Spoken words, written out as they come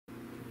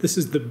This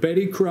is the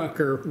Betty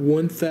Crocker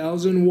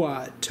 1000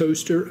 watt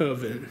toaster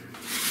oven.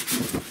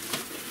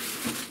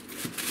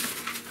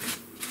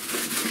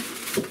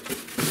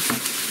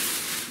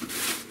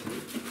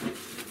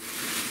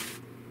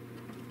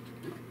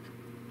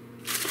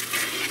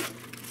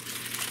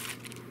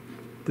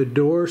 The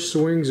door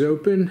swings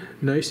open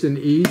nice and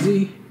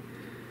easy.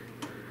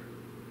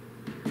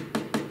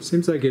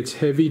 Seems like it's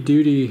heavy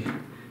duty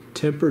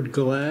tempered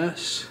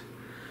glass.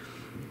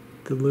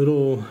 The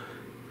little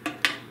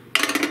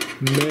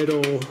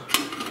metal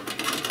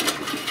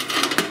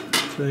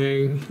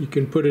thing, you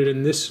can put it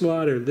in this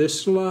slot or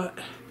this slot.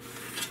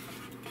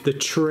 The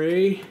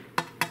tray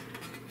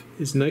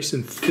is nice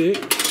and thick.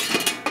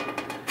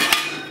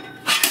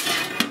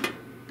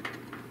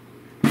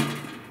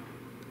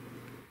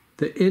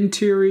 The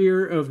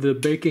interior of the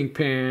baking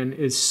pan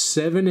is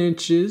 7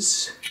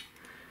 inches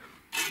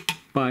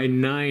by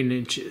 9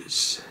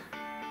 inches.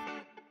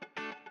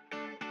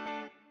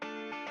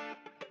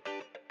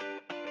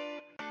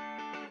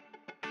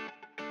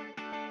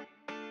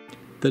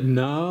 The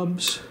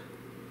knobs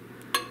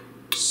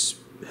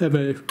have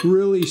a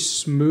really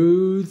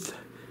smooth,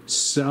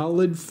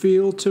 solid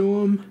feel to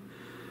them.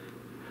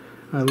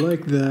 I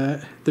like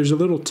that. There's a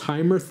little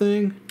timer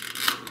thing.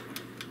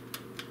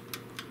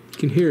 You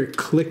can hear it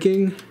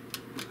clicking.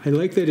 I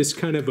like that it's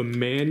kind of a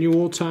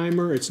manual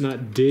timer. It's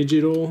not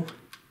digital.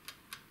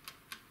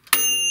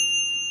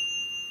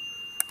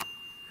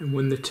 And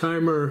when the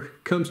timer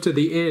comes to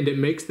the end, it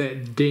makes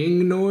that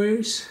ding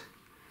noise.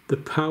 The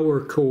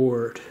power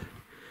cord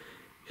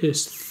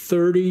is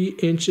 30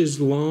 inches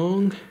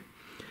long,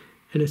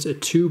 and it's a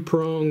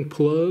 2-prong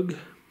plug.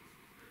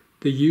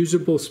 The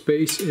usable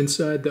space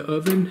inside the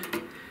oven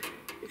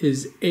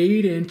is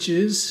 8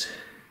 inches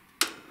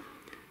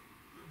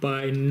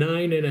by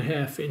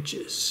 9.5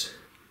 inches.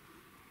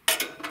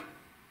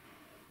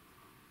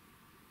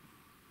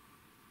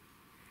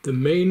 The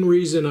main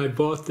reason I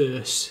bought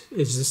this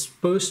is it's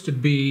supposed to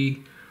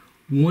be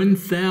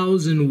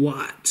 1000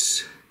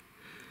 watts,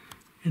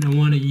 and I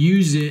want to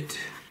use it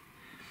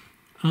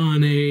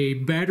on a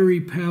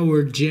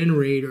battery-powered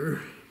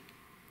generator.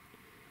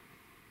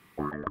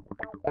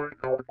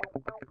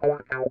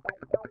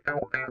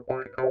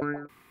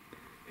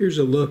 Here's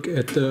a look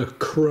at the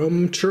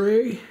crumb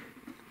tray.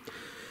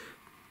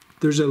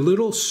 There's a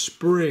little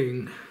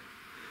spring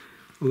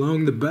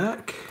along the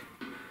back.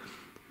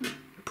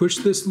 Push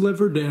this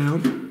lever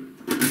down.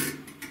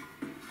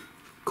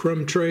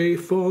 Crumb tray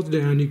falls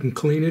down, you can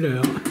clean it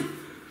out.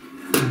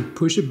 And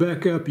push it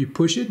back up, you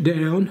push it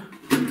down.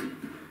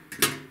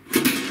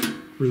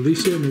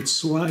 Release it and it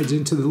slides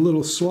into the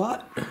little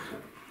slot.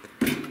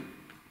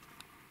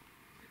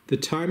 The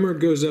timer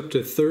goes up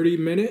to 30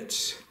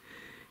 minutes,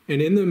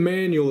 and in the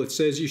manual it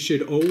says you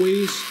should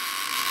always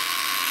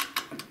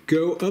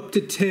go up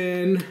to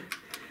 10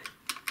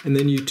 and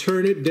then you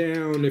turn it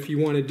down if you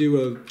want to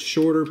do a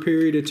shorter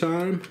period of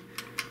time.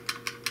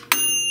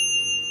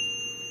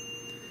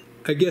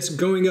 I guess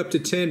going up to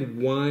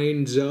 10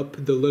 winds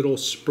up the little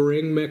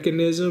spring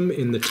mechanism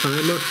in the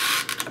timer.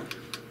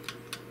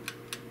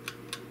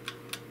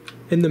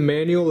 In the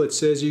manual it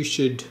says you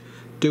should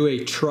do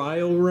a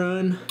trial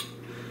run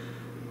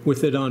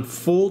with it on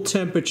full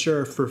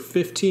temperature for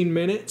 15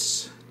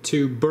 minutes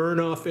to burn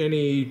off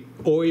any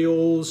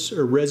oils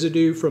or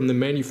residue from the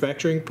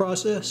manufacturing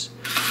process.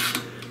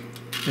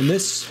 And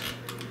this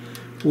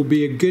will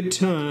be a good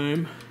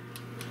time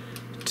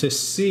to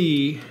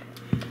see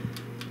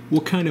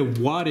what kind of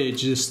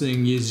wattage this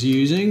thing is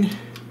using.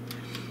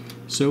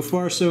 So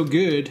far so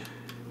good.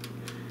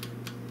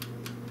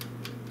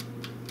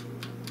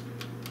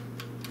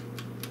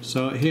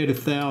 So it hit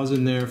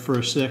 1000 there for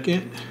a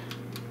second.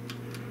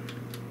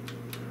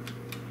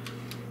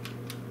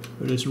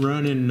 But it's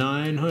running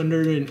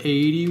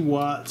 980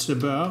 watts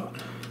about.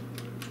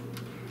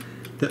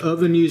 The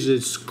oven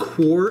uses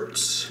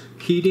quartz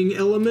heating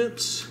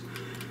elements.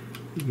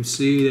 You can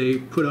see they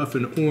put off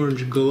an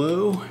orange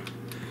glow.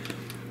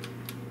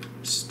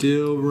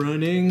 Still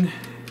running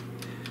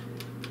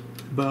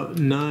about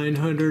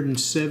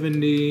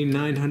 970,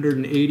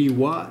 980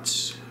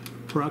 watts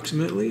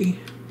approximately.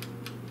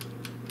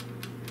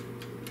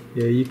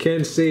 Yeah, you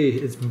can see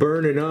it's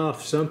burning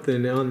off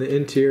something on the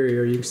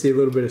interior. You can see a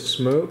little bit of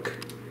smoke.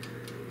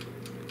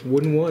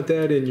 Wouldn't want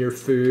that in your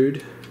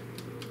food.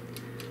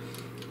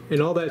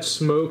 And all that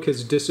smoke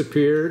has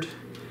disappeared.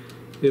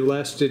 It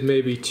lasted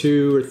maybe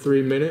 2 or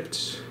 3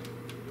 minutes.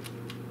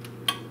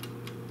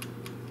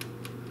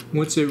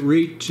 Once it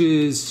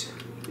reaches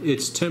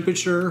its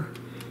temperature,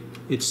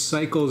 it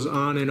cycles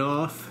on and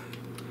off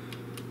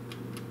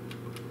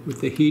with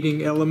the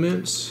heating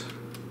elements.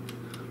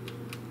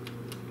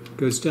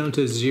 Goes down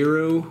to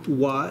 0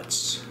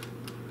 watts.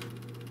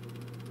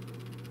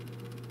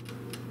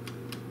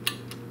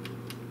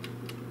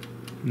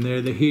 And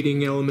there the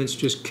heating elements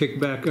just kick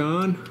back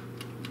on.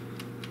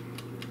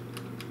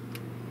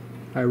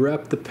 I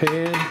wrap the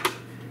pan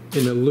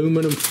in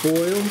aluminum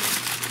foil.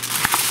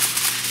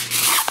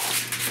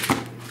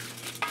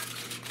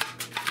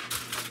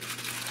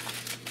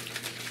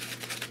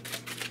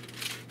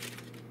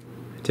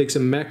 Take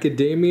some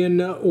macadamia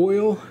nut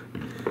oil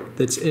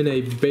that's in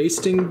a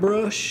basting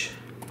brush.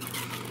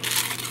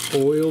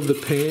 Oil the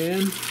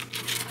pan.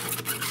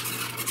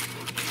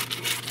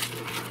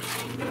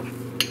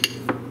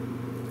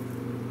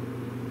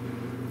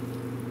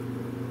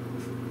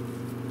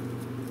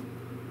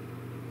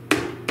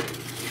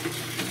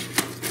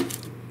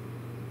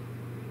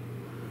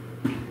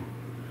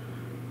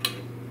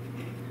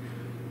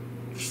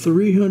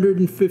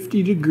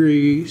 $350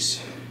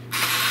 degrees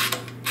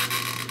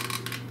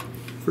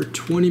for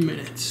 20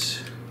 minutes.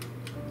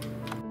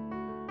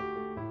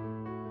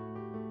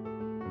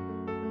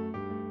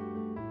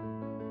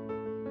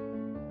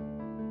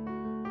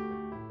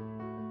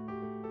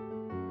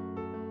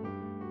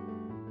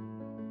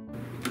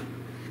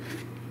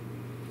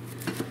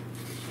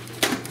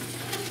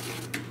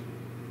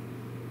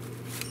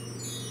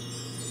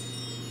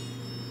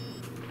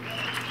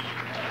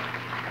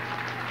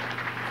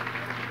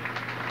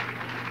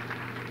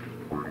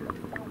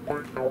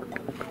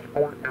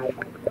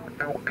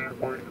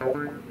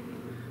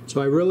 So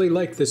I really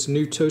like this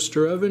new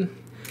toaster oven.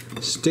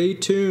 Stay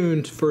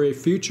tuned for a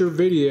future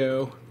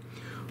video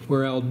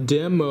where I'll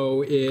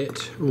demo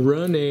it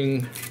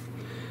running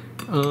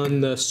on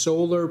the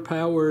solar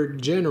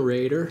powered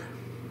generator.